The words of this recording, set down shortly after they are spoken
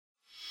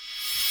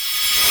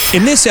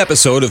In this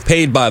episode of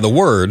Paid by the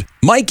Word,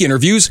 Mike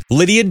interviews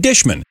Lydia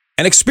Dishman,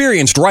 an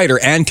experienced writer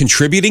and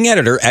contributing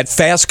editor at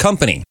Fast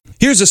Company.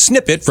 Here's a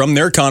snippet from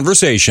their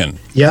conversation.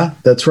 Yeah,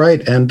 that's right.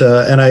 And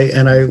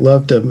I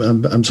loved.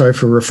 I'm sorry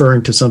for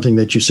referring to something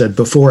that you said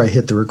before I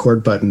hit the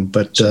record button,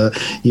 but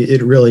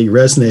it really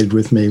resonated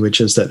with me, which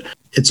is that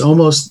it's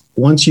almost,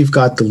 once you've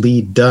got the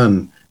lead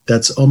done,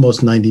 that's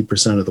almost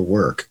 90% of the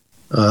work.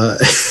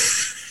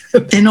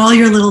 And all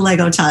your little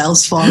Lego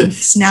tiles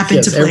snap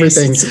into place.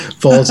 Everything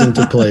falls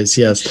into place.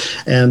 Yes,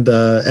 and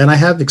I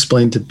have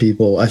explained to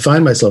people. I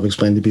find myself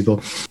explaining to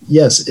people,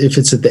 yes, if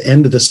it's at the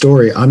end of the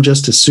story, I'm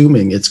just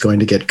assuming it's going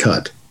to get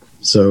cut.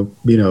 So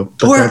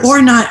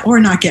or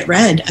not get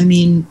read. I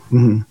mean,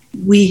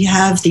 we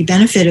have the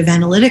benefit of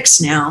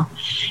analytics now,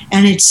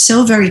 and it's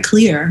so very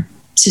clear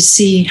to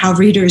see how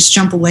readers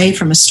jump away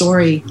from a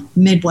story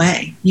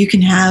midway. You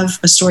can have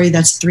a story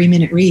that's a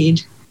 3-minute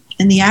read,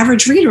 and the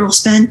average reader will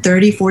spend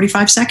 30,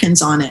 45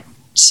 seconds on it.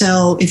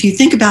 So if you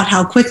think about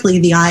how quickly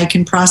the eye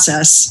can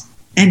process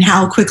and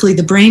how quickly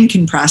the brain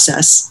can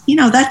process,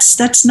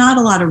 that's not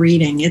a lot of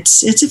reading.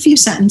 It's a few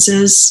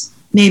sentences,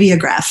 maybe a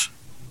graph.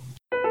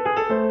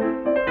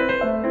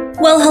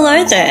 Well,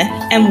 hello there,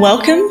 and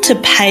welcome to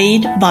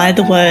Paid by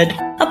the Word,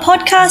 a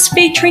podcast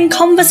featuring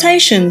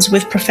conversations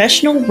with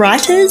professional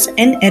writers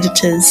and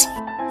editors.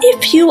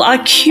 If you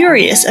are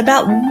curious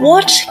about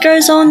what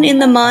goes on in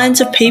the minds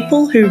of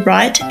people who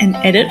write and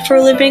edit for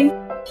a living,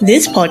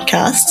 this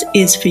podcast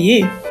is for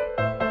you.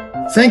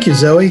 Thank you,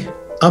 Zoe.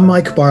 I'm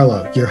Mike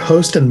Barlow, your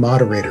host and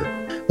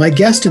moderator. My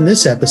guest in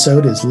this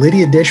episode is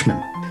Lydia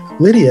Dishman.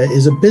 Lydia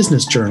is a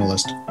business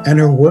journalist, and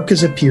her work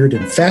has appeared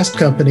in Fast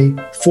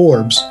Company,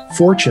 Forbes,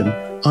 Fortune,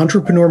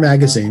 Entrepreneur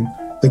Magazine,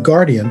 The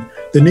Guardian,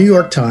 The New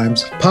York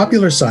Times,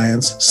 Popular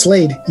Science,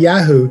 Slate,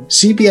 Yahoo,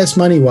 CBS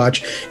Money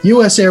Watch,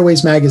 U.S.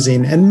 Airways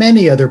Magazine, and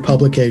many other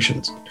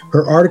publications.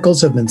 Her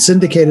articles have been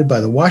syndicated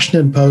by The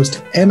Washington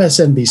Post,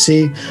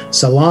 MSNBC,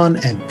 Salon,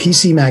 and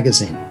PC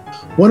Magazine.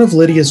 One of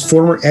Lydia's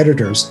former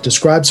editors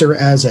describes her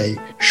as a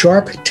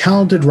sharp,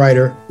 talented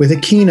writer with a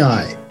keen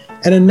eye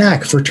and a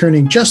knack for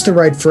turning just the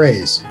right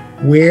phrase,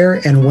 where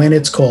and when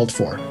it's called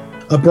for.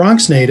 A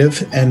Bronx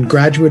native and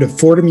graduate of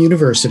Fordham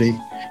University,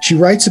 she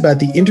writes about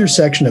the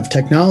intersection of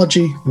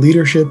technology,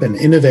 leadership, and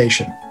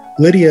innovation.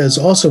 Lydia is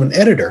also an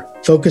editor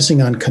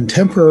focusing on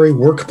contemporary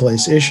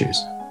workplace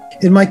issues.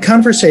 In my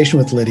conversation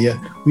with Lydia,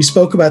 we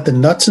spoke about the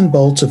nuts and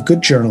bolts of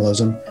good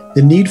journalism,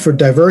 the need for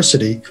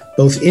diversity,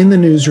 both in the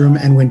newsroom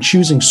and when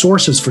choosing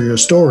sources for your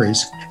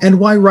stories, and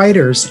why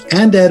writers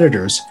and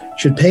editors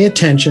should pay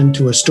attention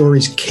to a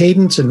story's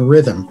cadence and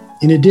rhythm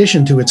in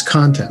addition to its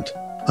content.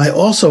 I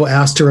also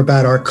asked her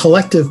about our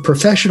collective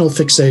professional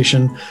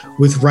fixation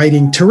with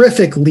writing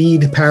terrific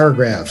lead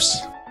paragraphs.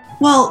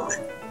 Well,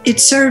 it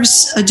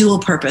serves a dual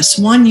purpose.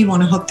 One, you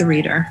want to hook the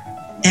reader.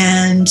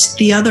 And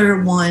the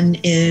other one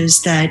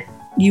is that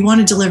you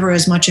want to deliver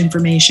as much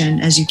information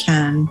as you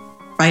can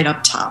right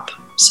up top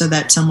so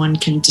that someone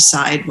can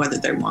decide whether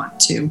they want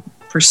to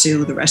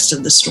pursue the rest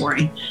of the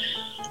story.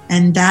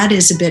 And that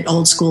is a bit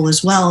old school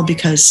as well,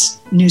 because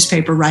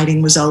newspaper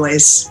writing was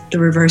always the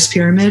reverse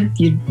pyramid.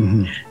 You'd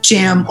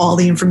jam all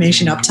the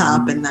information up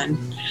top, and then,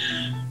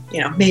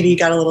 maybe you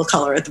got a little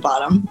color at the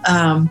bottom,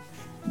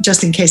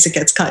 just in case it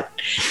gets cut.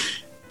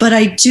 But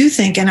I do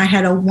think, and I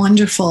had a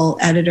wonderful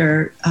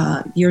editor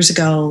years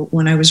ago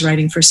when I was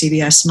writing for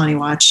CBS Money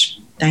Watch.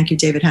 Thank you,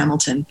 David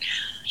Hamilton.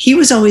 He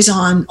was always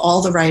on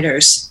all the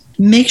writers.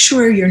 Make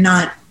sure you're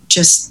not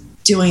just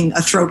doing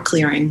a throat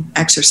clearing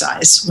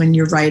exercise when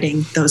you're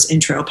writing those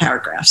intro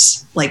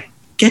paragraphs. Like,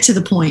 get to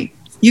the point.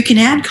 You can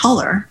add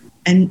color,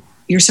 and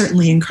you're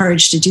certainly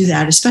encouraged to do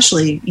that,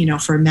 especially,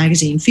 for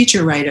magazine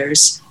feature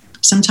writers.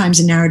 Sometimes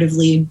a narrative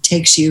lead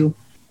takes you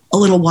a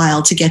little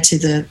while to get to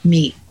the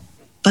meat.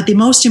 But the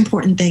most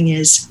important thing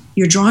is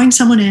you're drawing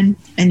someone in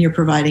and you're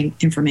providing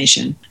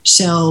information.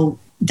 So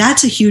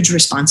that's a huge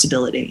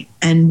responsibility,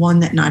 and one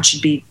that not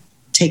should be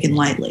taken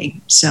lightly.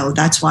 So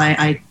that's why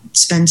I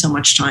spend so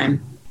much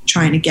time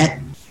trying to get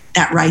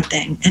that right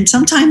thing. And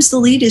sometimes the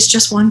lead is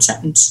just one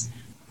sentence,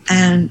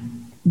 and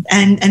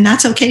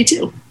that's okay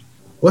too.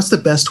 What's the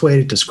best way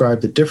to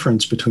describe the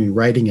difference between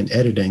writing and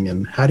editing,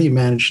 and how do you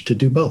manage to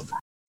do both?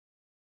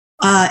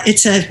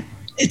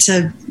 It's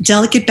a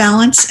delicate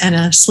balance and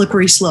a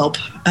slippery slope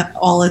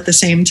all at the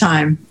same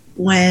time.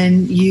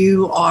 When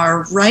you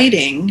are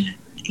writing,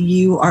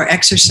 you are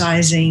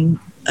exercising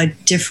a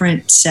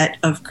different set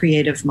of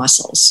creative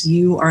muscles.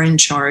 You are in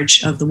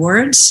charge of the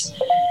words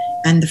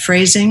and the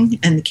phrasing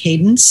and the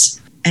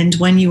cadence. And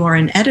when you are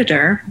an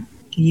editor,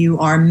 you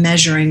are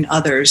measuring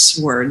others'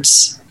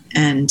 words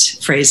and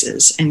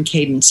phrases and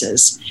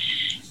cadences.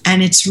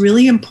 And it's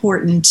really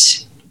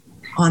important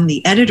on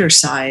the editor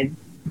side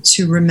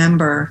to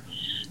remember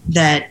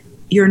that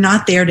you're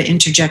not there to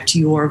interject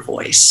your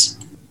voice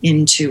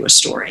into a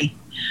story.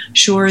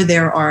 Sure,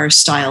 there are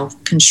style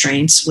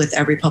constraints with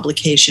every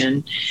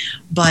publication,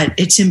 but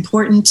it's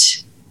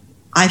important,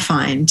 I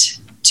find,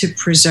 to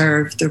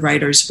preserve the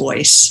writer's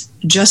voice,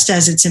 just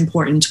as it's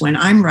important when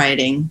I'm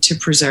writing to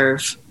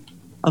preserve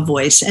a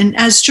voice. And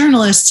as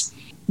journalists,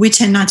 we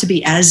tend not to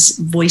be as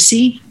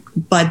voicey,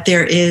 but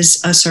there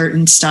is a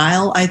certain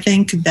style, I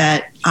think,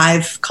 that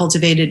I've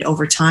cultivated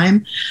over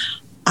time.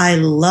 I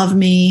love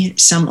me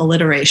some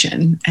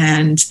alliteration,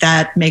 and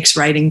that makes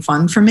writing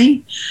fun for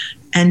me.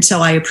 And so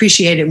I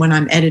appreciate it when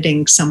I'm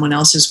editing someone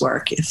else's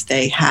work, if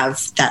they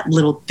have that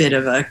little bit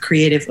of a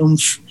creative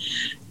oomph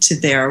to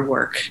their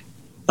work.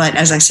 But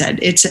as I said,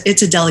 it's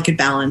a delicate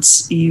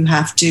balance. You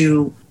have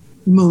to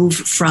move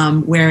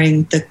from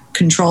wearing the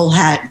control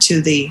hat to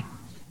the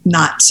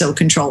not so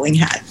controlling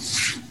hat.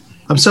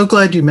 I'm so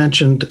glad you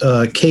mentioned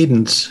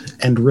cadence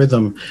and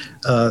rhythm.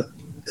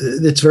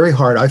 It's very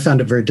hard. I found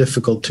it very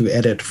difficult to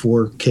edit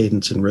for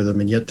cadence and rhythm,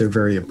 and yet they're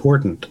very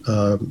important.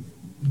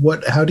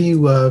 What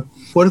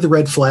are the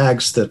red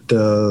flags that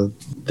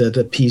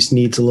a piece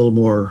needs a little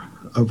more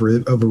of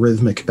a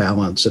rhythmic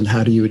balance, and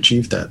how do you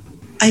achieve that?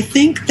 I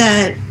think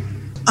that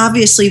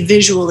obviously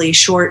visually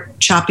short,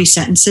 choppy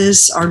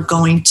sentences are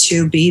going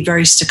to be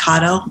very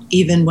staccato,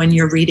 even when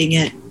you're reading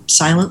it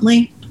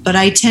silently. But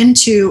I tend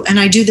to, and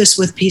I do this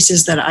with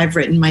pieces that I've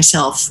written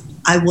myself,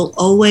 I will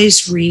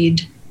always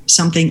read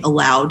something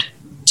aloud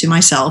to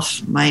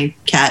myself. My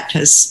cat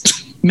has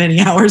many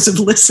hours of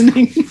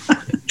listening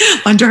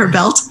under her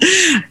belt.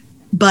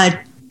 But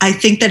I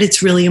think that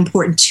it's really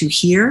important to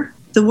hear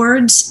the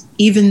words,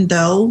 even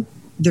though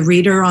the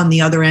reader on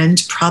the other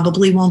end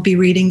probably won't be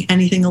reading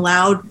anything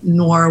aloud,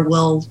 nor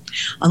will,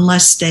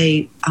 unless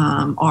they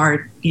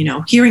are,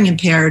 hearing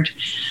impaired.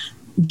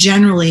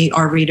 Generally,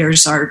 our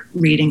readers are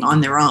reading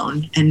on their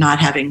own and not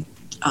having,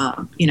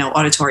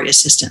 auditory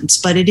assistance.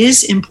 But it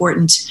is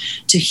important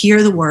to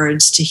hear the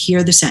words, to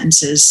hear the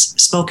sentences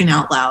spoken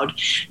out loud.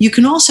 You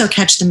can also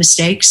catch the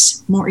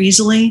mistakes more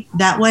easily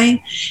that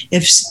way.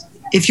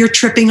 If you're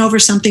tripping over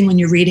something when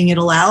you're reading it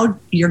aloud,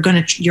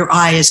 your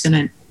eye is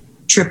gonna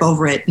trip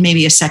over it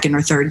maybe a second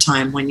or third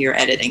time when you're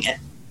editing it.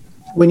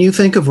 When you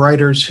think of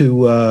writers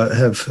who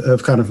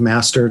have kind of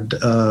mastered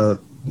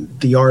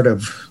the art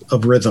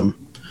of rhythm,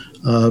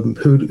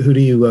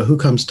 who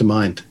comes to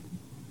mind?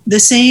 The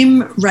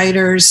same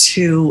writers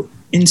who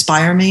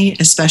inspire me,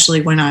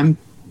 especially when I'm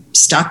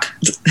stuck.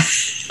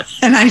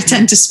 And I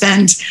tend to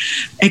spend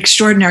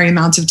extraordinary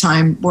amounts of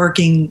time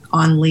working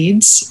on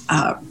leads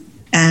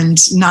and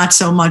not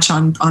so much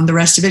on the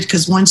rest of it,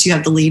 because once you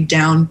have the lead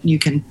down, you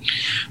can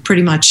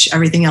pretty much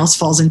everything else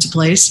falls into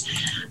place.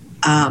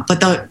 But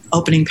the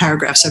opening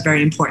paragraphs are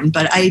very important.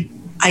 But I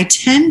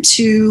tend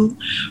to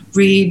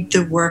read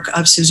the work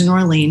of Susan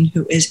Orlean,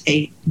 who is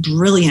a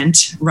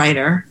brilliant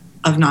writer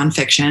of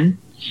nonfiction.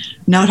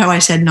 Note how I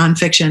said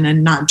nonfiction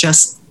and not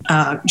just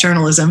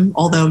journalism,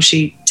 although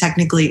she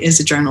technically is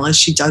a journalist.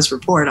 She does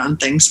report on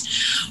things.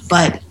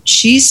 But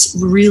she's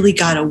really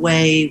got a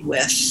way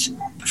with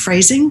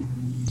phrasing,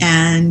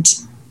 and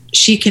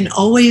she can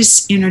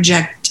always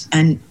interject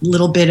a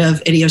little bit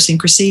of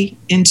idiosyncrasy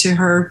into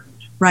her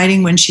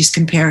writing when she's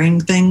comparing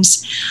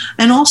things.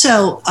 And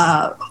also,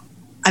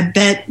 I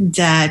bet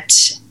that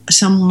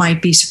some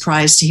might be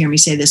surprised to hear me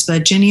say this,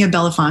 but Ginnia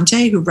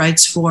Belafonte, who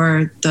writes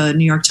for the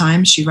New York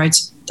Times, she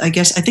writes, I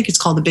think it's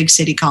called the Big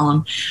City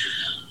column.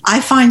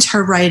 I find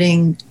her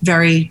writing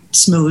very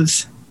smooth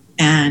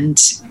and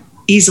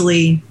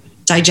easily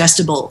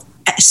digestible,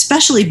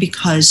 especially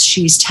because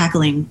she's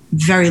tackling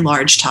very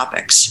large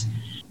topics.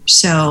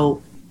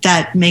 So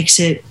that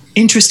makes it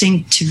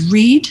interesting to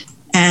read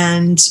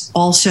and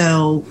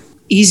also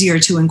easier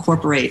to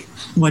incorporate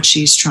what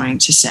she's trying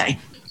to say.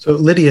 So,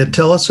 Lydia,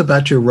 tell us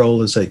about your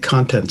role as a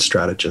content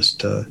strategist.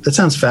 That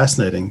sounds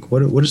fascinating.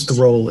 What does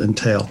the role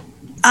entail?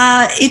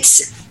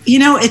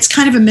 It's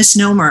kind of a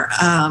misnomer.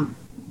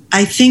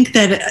 I think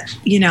that,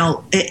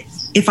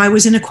 if I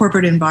was in a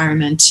corporate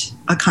environment,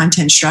 a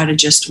content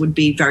strategist would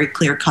be very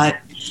clear cut.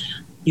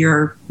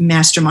 You're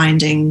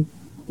masterminding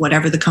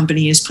whatever the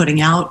company is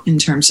putting out in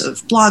terms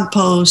of blog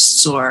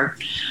posts or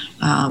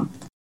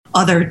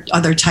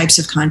other types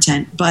of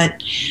content.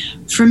 But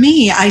for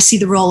me, I see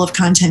the role of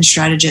content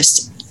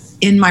strategist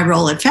in my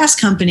role at Fast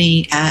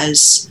Company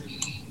as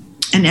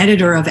an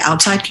editor of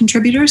outside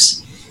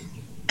contributors.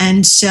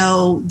 And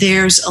so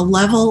there's a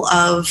level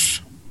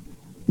of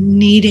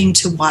needing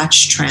to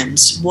watch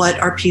trends. What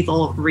are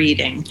people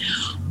reading?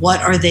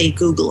 What are they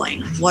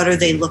Googling? What are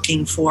they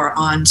looking for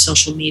on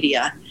social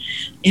media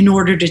in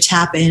order to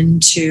tap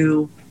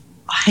into,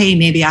 hey,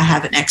 maybe I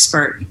have an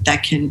expert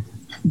that can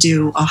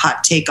do a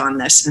hot take on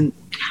this. And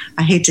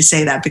I hate to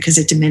say that because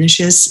it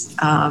diminishes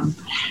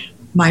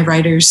my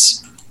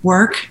writer's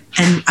work.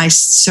 And I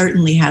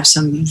certainly have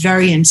some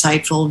very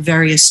insightful,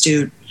 very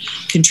astute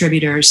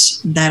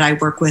contributors that I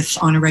work with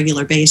on a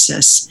regular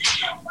basis.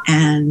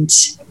 And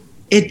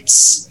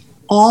it's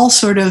all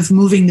sort of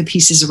moving the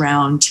pieces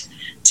around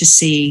to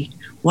see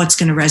what's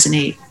going to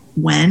resonate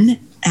when.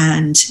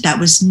 And that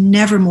was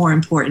never more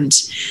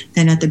important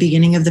than at the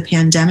beginning of the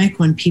pandemic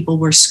when people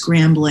were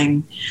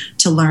scrambling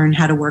to learn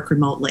how to work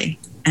remotely.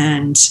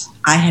 And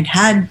I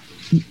had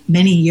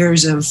many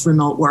years of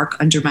remote work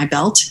under my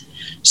belt.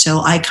 So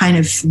I kind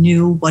of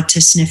knew what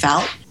to sniff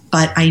out,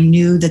 but I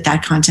knew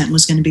that content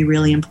was going to be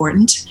really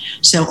important.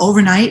 So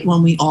overnight,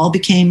 when we all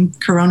became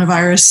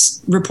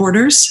coronavirus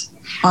reporters,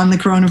 on the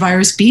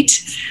coronavirus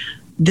beat,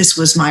 this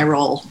was my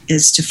role,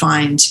 is to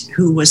find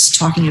who was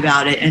talking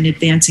about it and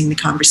advancing the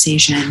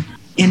conversation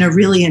in a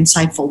really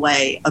insightful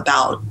way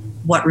about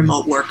what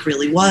remote work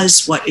really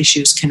was, what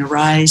issues can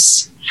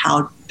arise,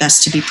 how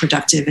best to be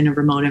productive in a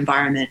remote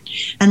environment.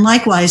 And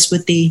likewise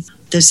with the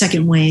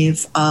second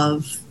wave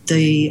of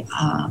the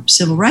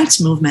civil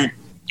rights movement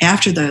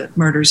after the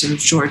murders of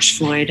George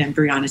Floyd and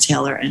Breonna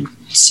Taylor and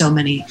so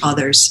many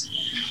others,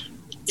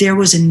 there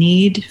was a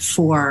need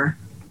for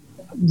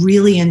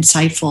really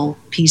insightful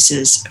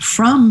pieces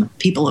from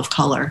people of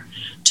color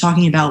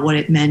talking about what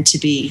it meant to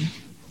be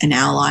an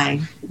ally,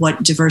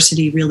 what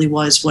diversity really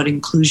was, what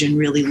inclusion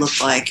really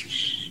looked like.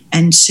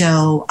 And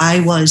so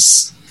I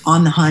was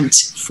on the hunt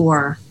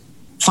for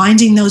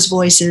finding those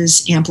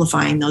voices,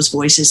 amplifying those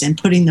voices, and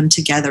putting them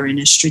together in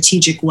a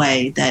strategic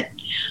way that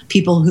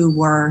people who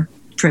were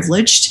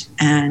privileged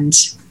and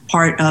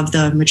part of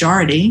the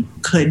majority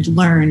could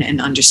learn and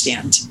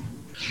understand.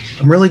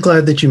 I'm really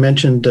glad that you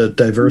mentioned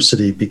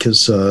diversity,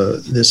 because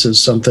this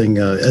is something,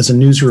 as a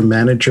newsroom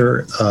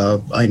manager,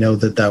 I know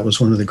that was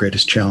one of the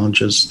greatest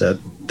challenges that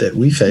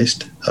we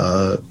faced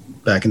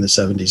back in the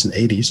 70s and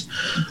 80s.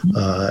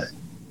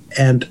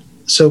 And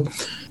so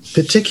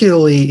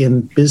particularly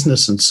in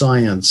business and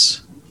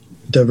science,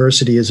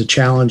 diversity is a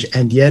challenge,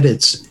 and yet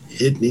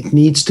it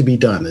needs to be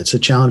done. It's a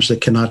challenge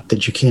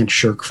that you can't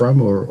shirk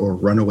from or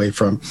run away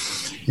from.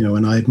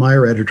 And I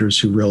admire editors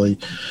who really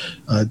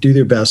do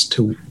their best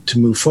to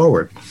move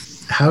forward.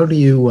 How do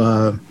you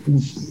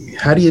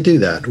do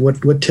that?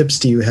 What tips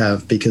do you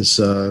have? Because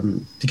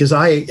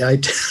I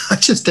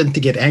just tend to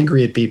get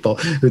angry at people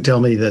who tell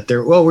me that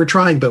we're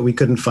trying, but we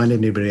couldn't find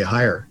anybody to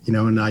hire.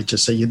 And I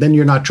just say, then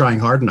you're not trying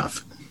hard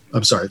enough.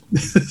 I'm sorry.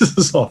 This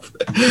is off.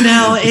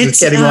 No, it's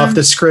getting off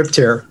the script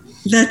here.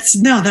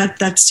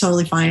 That's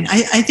totally fine.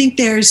 I think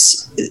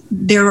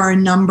there are a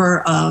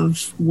number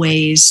of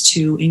ways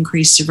to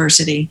increase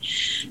diversity,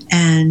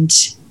 and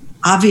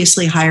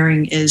obviously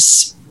hiring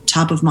is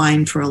top of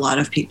mind for a lot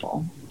of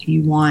people.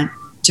 You want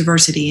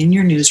diversity in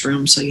your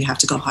newsroom, so you have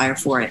to go hire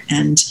for it.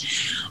 And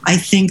I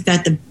think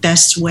that the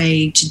best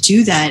way to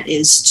do that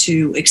is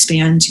to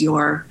expand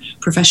your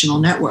professional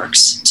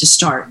networks to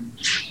start.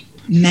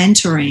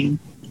 Mentoring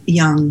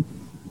young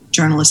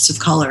journalists of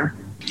color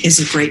is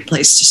a great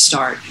place to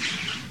start.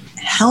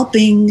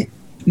 Helping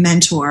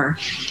mentor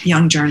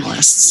young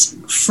journalists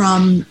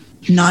from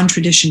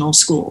non-traditional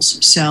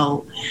schools.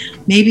 So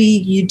maybe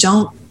you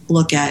don't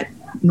look at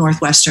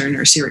Northwestern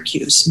or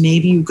Syracuse.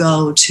 Maybe you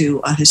go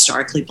to a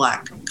historically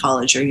Black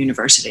college or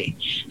university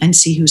and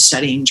see who's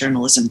studying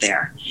journalism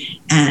there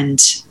and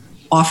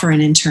offer an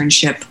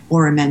internship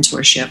or a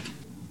mentorship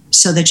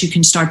so that you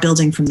can start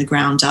building from the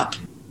ground up.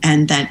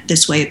 And that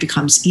this way it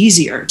becomes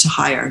easier to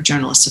hire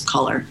journalists of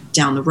color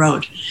down the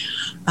road.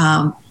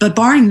 But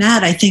barring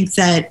that, I think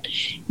that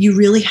you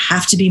really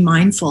have to be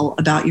mindful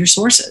about your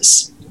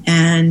sources,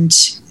 and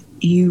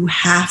you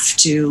have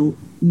to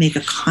make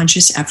a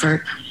conscious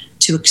effort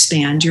to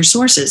expand your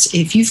sources.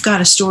 If you've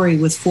got a story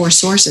with 4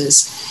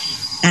 sources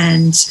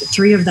and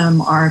 3 of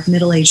them are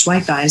middle-aged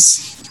white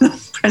guys,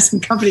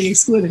 present company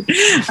excluded.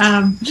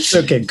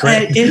 Okay,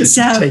 great. It's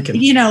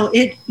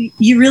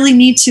you really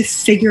need to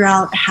figure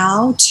out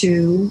how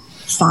to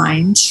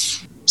find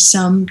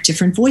some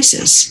different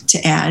voices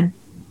to add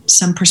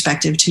some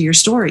perspective to your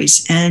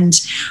stories. And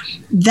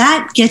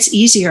that gets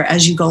easier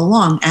as you go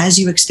along, as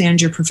you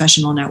expand your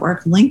professional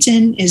network.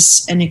 LinkedIn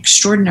is an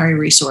extraordinary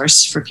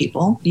resource for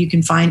people. You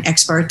can find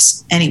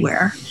experts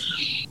anywhere.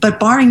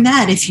 But barring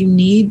that, if you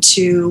need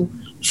to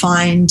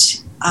find,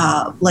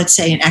 let's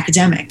say, an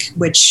academic,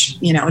 which,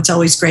 it's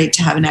always great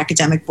to have an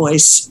academic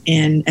voice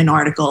in an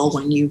article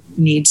when you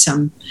need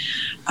some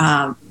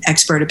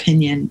expert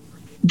opinion.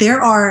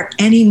 There are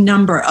any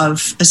number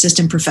of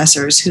assistant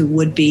professors who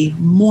would be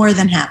more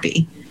than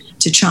happy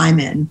to chime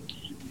in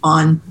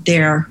on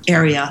their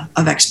area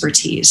of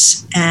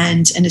expertise.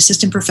 And an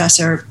assistant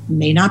professor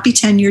may not be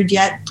tenured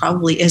yet,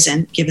 probably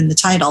isn't, given the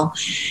title.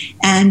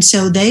 And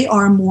so they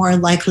are more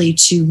likely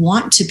to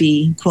want to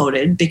be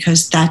quoted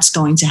because that's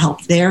going to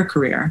help their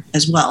career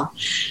as well.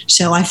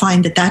 So I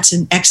find that that's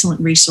an excellent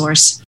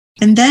resource.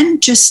 And then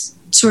just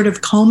sort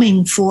of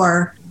combing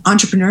for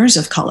entrepreneurs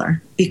of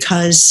color,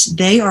 because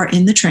they are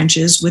in the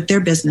trenches with their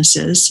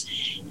businesses.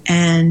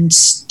 And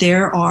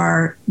there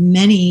are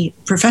many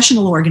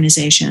professional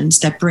organizations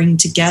that bring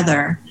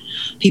together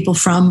people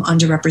from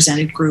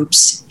underrepresented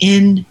groups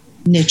in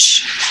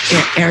niche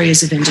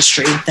areas of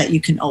industry that you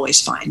can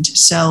always find.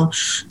 So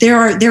there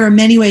are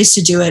many ways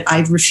to do it.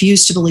 I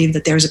refuse to believe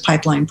that there's a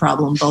pipeline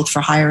problem, both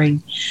for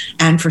hiring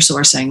and for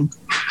sourcing.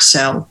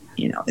 So,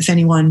 if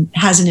anyone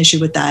has an issue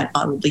with that,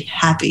 I will be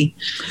happy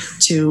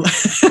to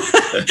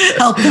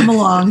help them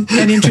along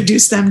and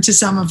introduce them to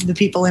some of the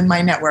people in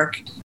my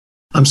network.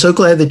 I'm so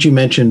glad that you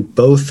mentioned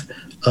both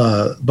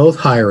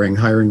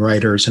hiring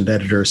writers and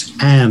editors,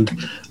 and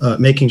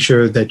making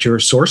sure that your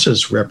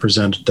sources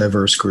represent a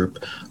diverse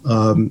group.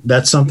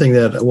 That's something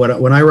that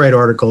when I write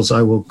articles,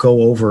 I'll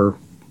go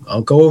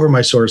over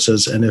my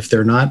sources, and if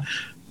they're not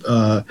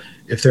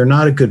if they're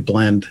not a good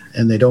blend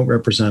and they don't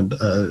represent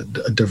a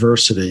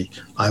diversity,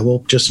 I will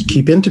just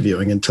keep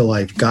interviewing until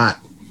I've got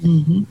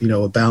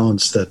a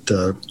balance that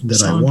so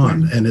I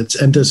want. Important.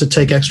 And does it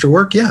take extra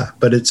work? Yeah,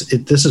 but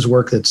this is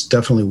work that's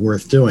definitely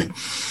worth doing.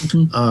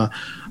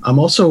 I'm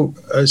also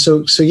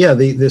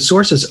the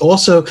sources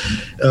also.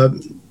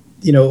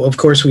 Of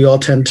course, we all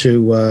tend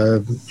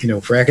to,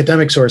 for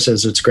academic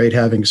sources, it's great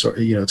having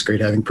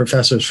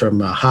professors from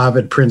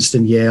Harvard,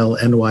 Princeton, Yale,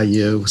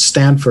 NYU,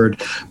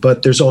 Stanford,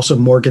 but there's also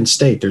Morgan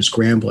State, there's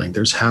Grambling,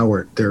 there's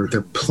Howard. There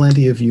are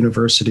plenty of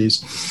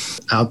universities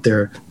out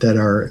there that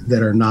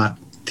are not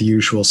the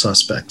usual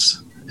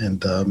suspects.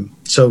 And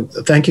so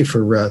thanks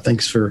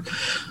for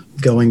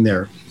going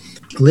there.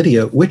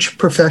 Lydia, which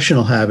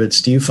professional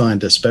habits do you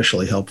find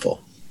especially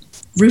helpful?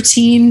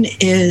 Routine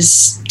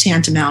is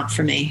tantamount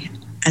for me.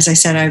 As I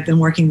said, I've been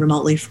working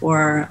remotely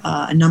for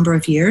a number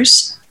of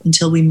years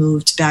until we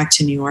moved back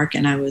to New York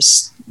and I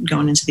was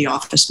going into the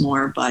office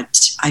more.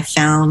 But I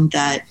found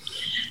that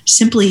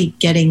simply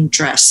getting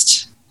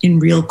dressed in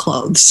real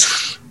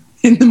clothes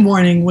in the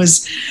morning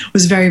was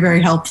very,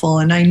 very helpful.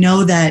 And I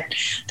know that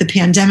the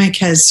pandemic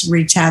has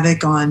wreaked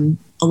havoc on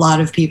a lot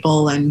of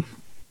people and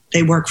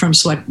they work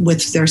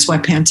with their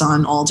sweatpants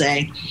on all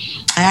day.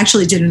 I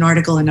actually did an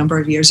article a number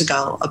of years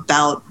ago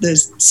about the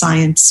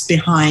science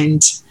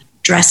behind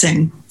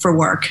dressing for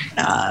work.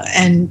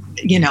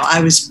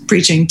 I was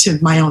preaching to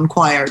my own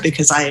choir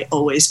because I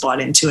always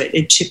bought into it.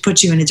 It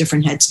puts you in a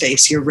different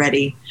headspace. You're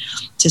ready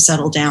to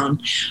settle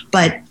down.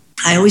 But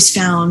I always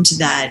found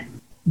that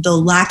the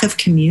lack of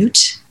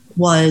commute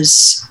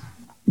was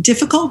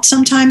difficult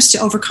sometimes to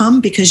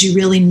overcome because you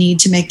really need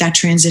to make that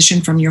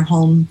transition from your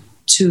home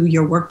to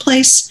your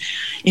workplace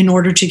in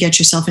order to get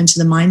yourself into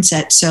the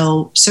mindset.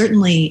 So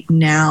certainly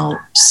now,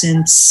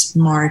 since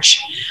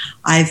March,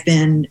 I've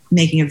been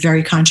making a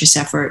very conscious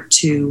effort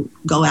to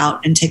go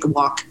out and take a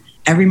walk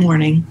every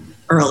morning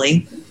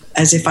early,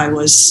 as if I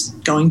was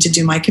going to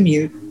do my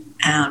commute.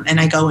 And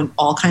I go in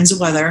all kinds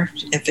of weather.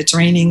 If it's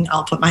raining,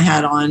 I'll put my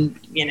hat on.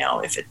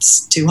 If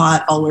it's too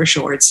hot, I'll wear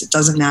shorts. It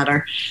doesn't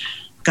matter.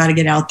 Got to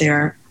get out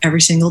there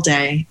every single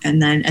day.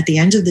 And then at the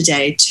end of the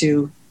day,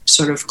 to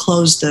sort of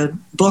close the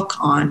book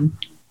on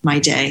my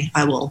day,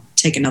 I will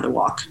take another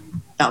walk,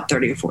 about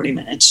 30 or 40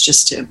 minutes,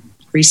 just to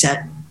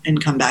reset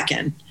and come back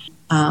in.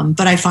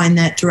 But I find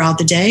that throughout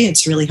the day,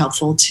 it's really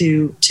helpful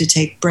to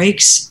take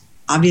breaks.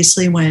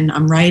 Obviously, when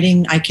I'm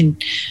writing, I can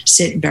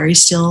sit very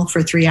still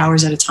for 3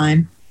 hours at a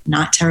time.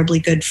 Not terribly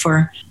good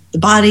for the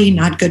body,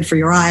 not good for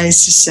your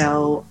eyes.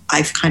 So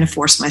I've kind of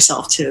forced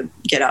myself to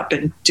get up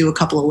and do a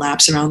couple of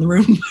laps around the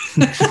room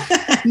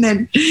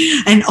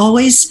and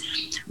always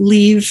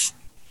leave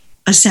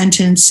a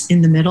sentence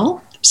in the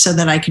middle so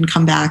that I can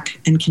come back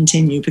and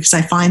continue, because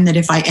I find that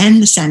if I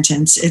end the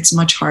sentence, it's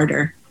much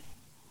harder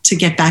to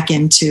get back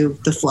into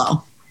the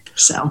flow.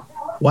 So.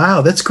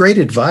 Wow, that's great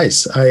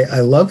advice.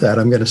 I love that.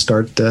 I'm going to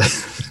start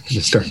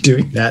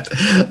doing that.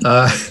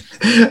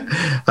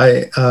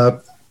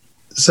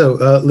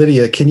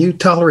 Lydia, can you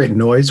tolerate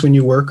noise when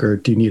you work, or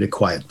do you need a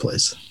quiet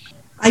place?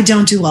 I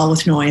don't do well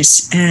with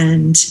noise,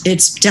 and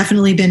it's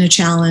definitely been a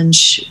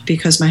challenge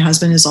because my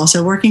husband is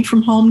also working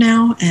from home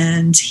now,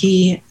 and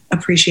he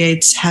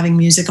appreciates having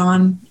music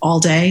on all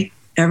day,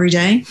 every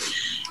day.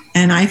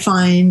 And I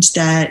find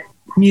that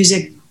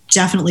music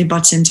definitely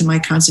butts into my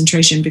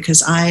concentration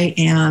because I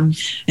am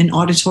an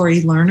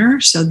auditory learner.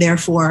 So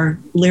therefore,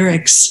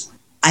 lyrics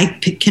I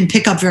can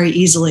pick up very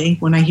easily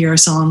when I hear a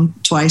song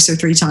twice or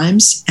three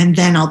times, and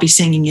then I'll be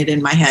singing it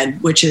in my head,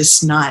 which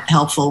is not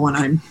helpful when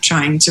I'm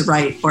trying to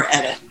write or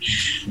edit.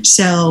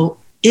 So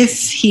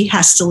if he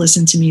has to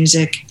listen to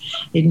music,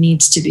 it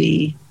needs to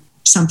be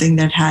something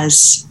that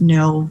has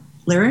no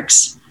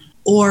lyrics,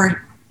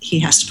 or he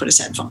has to put his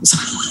headphones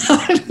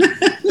on.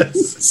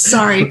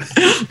 Sorry.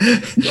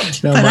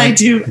 But I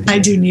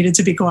do need it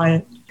to be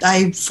quiet.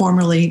 I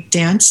formerly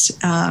danced,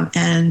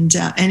 and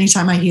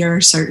anytime I hear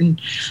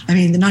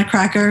the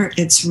Nutcracker,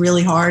 it's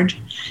really hard.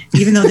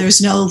 Even though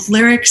there's no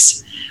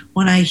lyrics,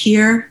 when I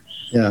hear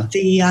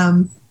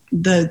the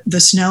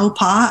snow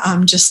paw,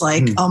 I'm just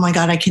like, oh my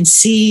God, I can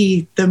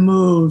see the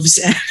moves.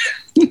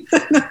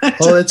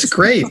 Oh, that's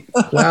great.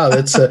 Wow.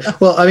 That's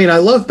I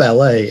love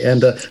ballet,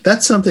 and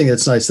that's something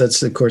that's nice.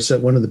 That's, of course,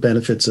 one of the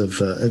benefits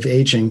of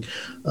aging,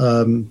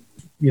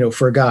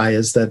 for a guy,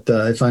 is that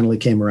I finally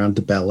came around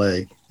to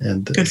ballet.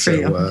 And good for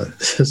you.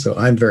 So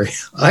I'm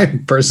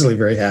personally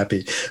very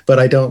happy, but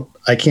I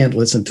can't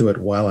listen to it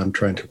while I'm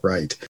trying to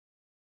write.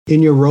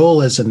 In your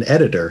role as an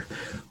editor,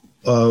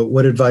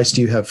 what advice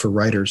do you have for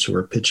writers who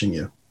are pitching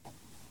you?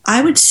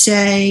 I would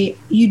say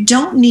you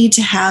don't need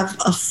to have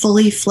a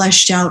fully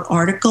fleshed out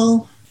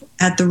article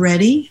at the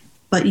ready,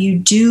 but you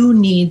do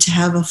need to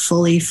have a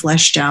fully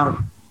fleshed out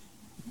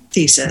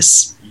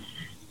thesis.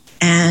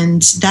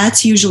 And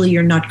that's usually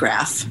your nut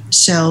graph.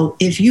 So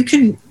if you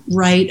can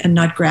write a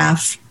nut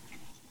graph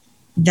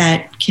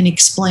that can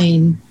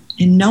explain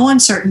in no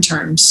uncertain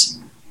terms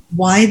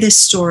why this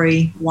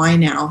story, why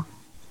now.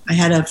 I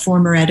had a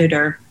former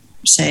editor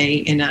say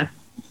in a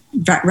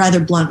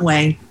rather blunt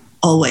way,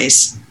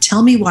 always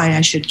tell me why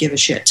I should give a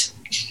shit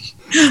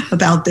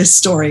about this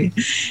story.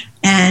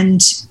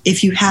 And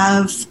if you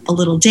have a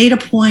little data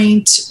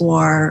point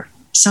or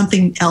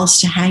something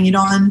else to hang it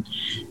on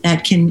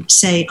that can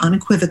say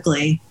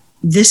unequivocally,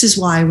 this is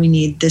why we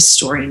need this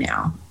story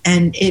now.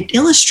 And it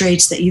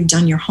illustrates that you've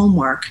done your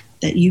homework,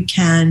 that you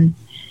can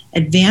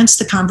advance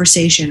the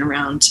conversation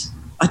around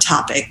a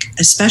topic,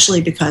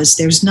 especially because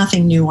there's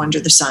nothing new under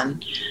the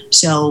sun.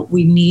 So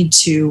we need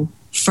to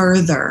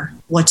further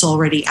what's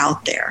already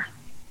out there.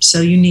 So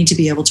you need to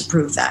be able to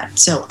prove that.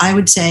 So I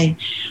would say,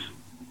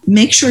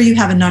 make sure you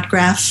have a nut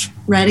graph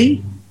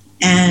ready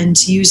and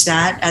use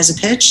that as a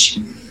pitch,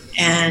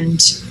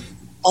 and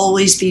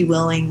always be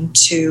willing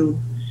to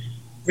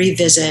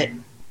revisit,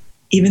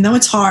 even though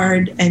it's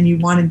hard and you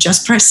want to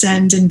just press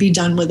send and be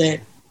done with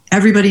it.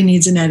 Everybody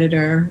needs an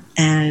editor,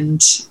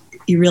 and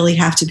you really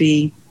have to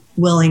be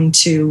willing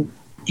to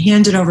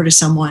hand it over to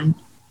someone,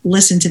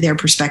 listen to their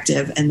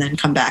perspective, and then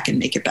come back and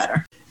make it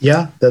better.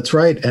 Yeah, that's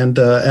right. And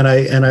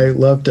I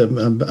loved,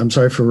 I'm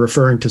sorry for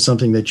referring to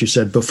something that you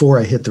said before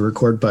I hit the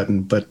record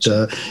button, but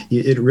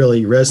it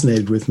really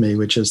resonated with me,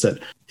 which is that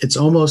it's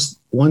almost,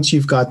 once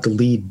you've got the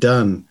lead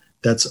done,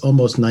 that's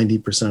almost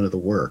 90% of the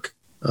work.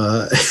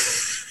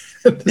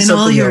 Then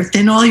all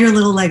your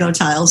little Lego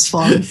tiles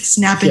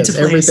snap into place.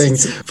 Everything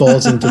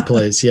falls into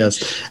place.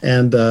 Yes,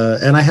 and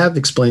I have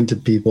explained to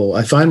people.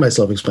 I find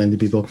myself explaining to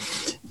people,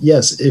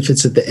 yes, if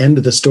it's at the end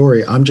of the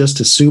story, I'm just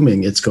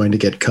assuming it's going to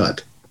get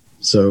cut.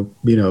 So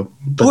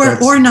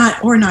or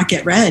not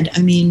get read.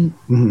 I mean,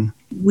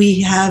 we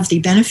have the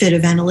benefit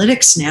of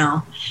analytics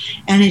now,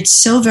 and it's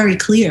so very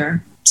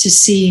clear to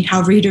see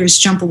how readers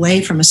jump away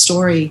from a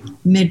story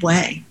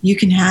midway. You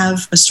can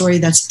have a story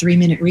that's a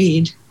 3-minute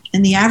read,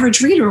 and the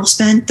average reader will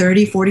spend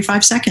 30,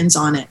 45 seconds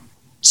on it.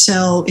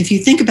 So if you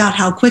think about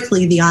how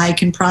quickly the eye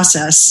can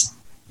process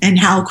and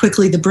how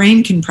quickly the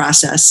brain can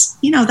process,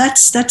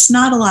 that's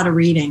not a lot of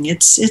reading.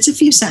 It's a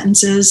few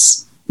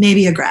sentences,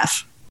 maybe a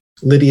graph.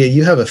 Lydia,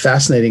 you have a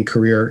fascinating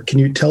career. Can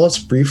you tell us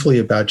briefly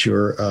about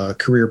your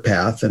career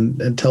path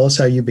and tell us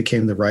how you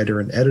became the writer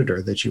and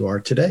editor that you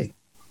are today?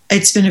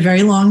 It's been a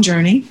very long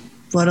journey.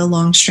 What a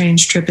long,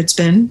 strange trip it's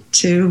been,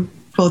 to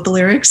quote the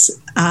lyrics.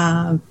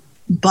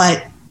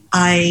 But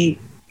I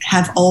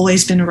have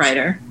always been a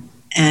writer,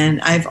 and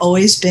I've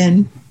always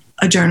been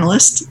a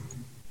journalist,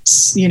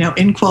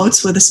 in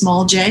quotes with a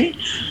small j,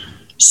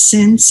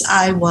 since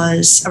I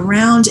was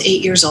around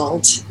 8 years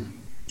old.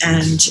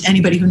 And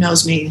anybody who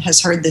knows me has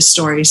heard this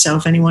story. So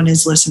if anyone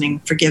is listening,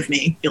 forgive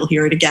me, you'll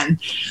hear it again.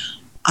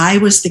 I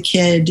was the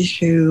kid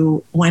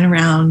who went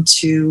around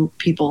to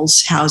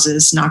people's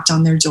houses, knocked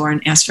on their door,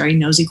 and asked very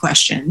nosy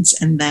questions.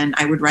 And then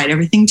I would write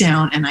everything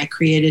down, and I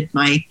created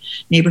my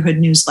neighborhood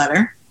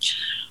newsletter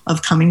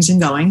of comings and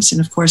goings.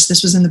 And of course,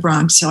 this was in the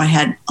Bronx, so I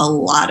had a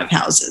lot of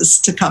houses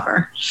to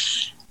cover.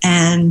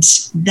 And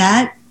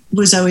that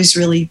was always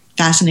really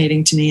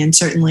fascinating to me. And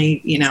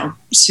certainly,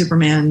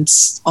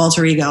 Superman's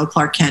alter ego,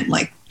 Clark Kent,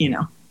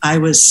 I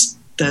was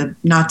the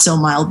not so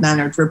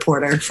mild-mannered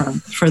reporter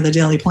for the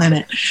Daily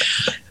Planet.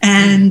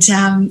 And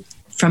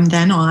from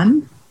then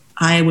on,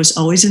 I was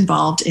always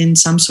involved in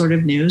some sort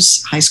of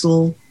news, high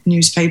school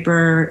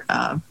newspaper,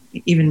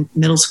 even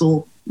middle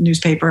school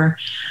newspaper.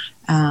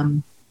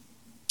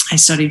 I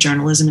studied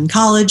journalism in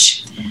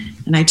college,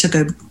 and I took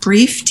a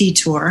brief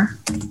detour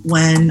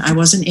when I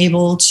wasn't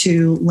able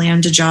to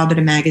land a job at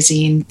a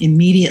magazine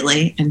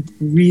immediately and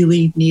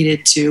really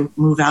needed to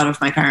move out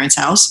of my parents'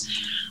 house.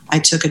 I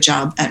took a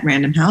job at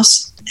Random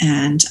House,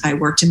 and I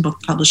worked in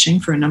book publishing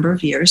for a number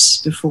of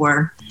years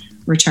before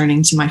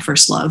returning to my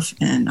first love.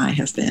 And I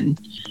have been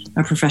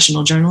a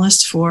professional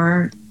journalist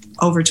for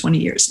over 20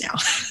 years now.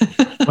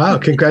 Wow,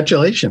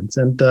 congratulations.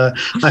 And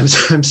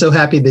I'm so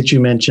happy that you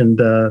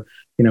mentioned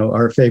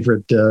our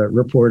favorite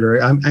reporter.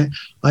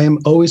 I am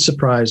always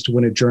surprised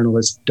when a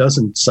journalist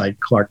doesn't cite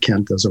Clark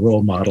Kent as a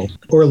role model,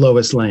 or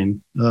Lois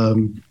Lane,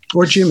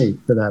 or Jimmy,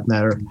 for that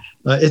matter.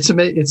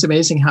 It's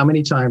amazing how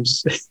many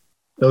times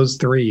those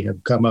three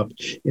have come up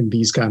in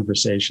these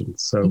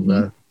conversations.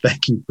 So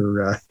thank you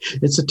for,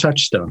 it's a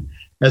touchstone,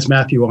 as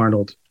Matthew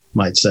Arnold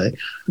might say.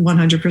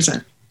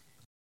 100%.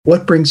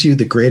 What brings you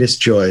the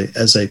greatest joy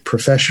as a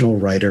professional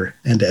writer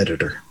and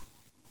editor?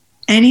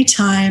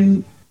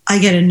 Anytime I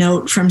get a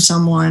note from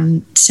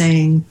someone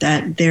saying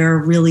that they're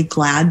really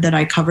glad that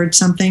I covered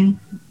something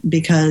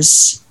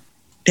because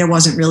there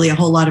wasn't really a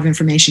whole lot of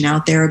information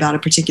out there about a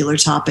particular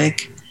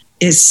topic,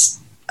 is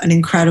an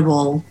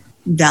incredible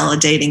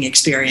validating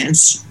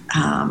experience.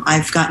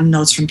 I've gotten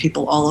notes from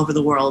people all over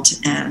the world,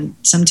 and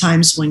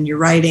sometimes when you're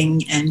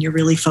writing and you're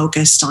really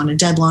focused on a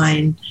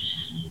deadline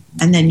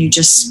and then you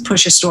just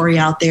push a story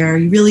out there,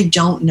 you really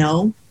don't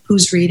know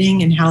who's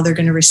reading and how they're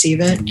going to receive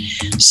it.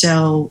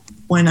 So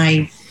when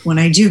I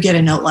do get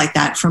a note like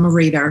that from a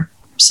reader,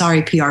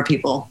 sorry, PR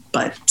people,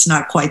 but it's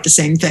not quite the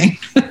same thing.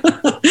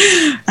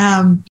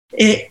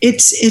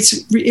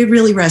 It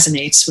really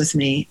resonates with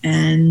me.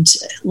 And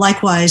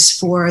likewise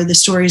for the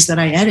stories that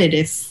I edit,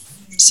 if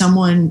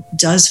someone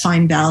does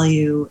find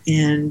value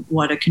in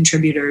what a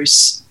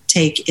contributor's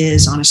take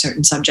is on a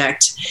certain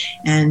subject,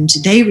 and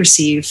they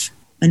receive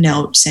a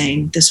note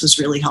saying this was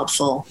really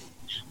helpful,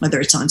 whether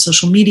it's on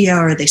social media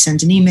or they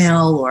send an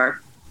email or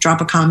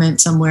drop a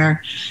comment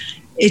somewhere.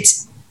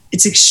 It's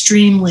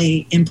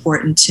extremely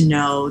important to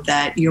know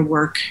that your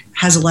work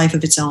has a life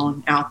of its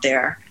own out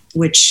there,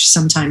 which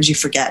sometimes you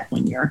forget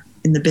when you're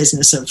in the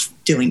business of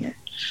doing it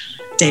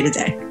day to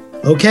day.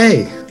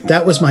 Okay,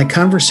 that was my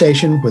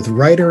conversation with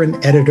writer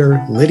and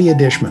editor Lydia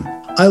Dishman.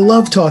 I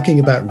love talking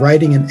about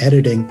writing and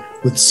editing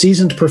with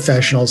seasoned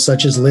professionals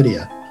such as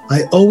Lydia.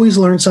 I always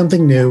learn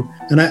something new,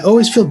 and I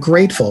always feel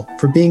grateful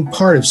for being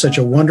part of such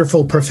a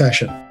wonderful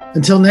profession.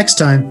 Until next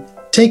time,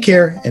 take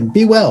care and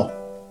be well.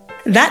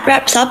 That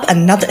wraps up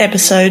another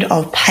episode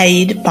of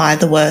Paid by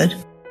the Word,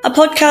 a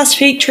podcast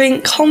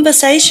featuring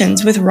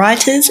conversations with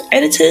writers,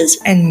 editors,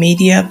 and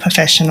media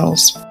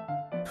professionals.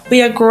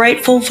 We are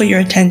grateful for your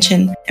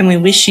attention and we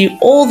wish you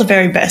all the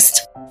very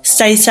best.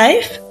 Stay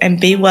safe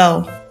and be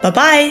well.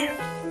 Bye-bye.